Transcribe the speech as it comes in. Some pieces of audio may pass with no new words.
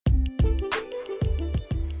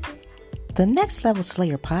The Next Level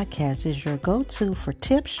Slayer podcast is your go-to for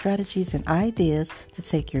tips, strategies, and ideas to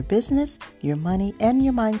take your business, your money, and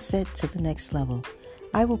your mindset to the next level.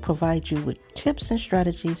 I will provide you with tips and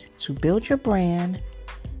strategies to build your brand,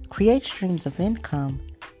 create streams of income,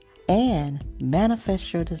 and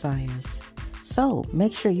manifest your desires. So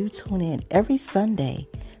make sure you tune in every Sunday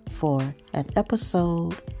for an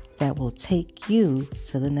episode that will take you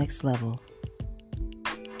to the next level.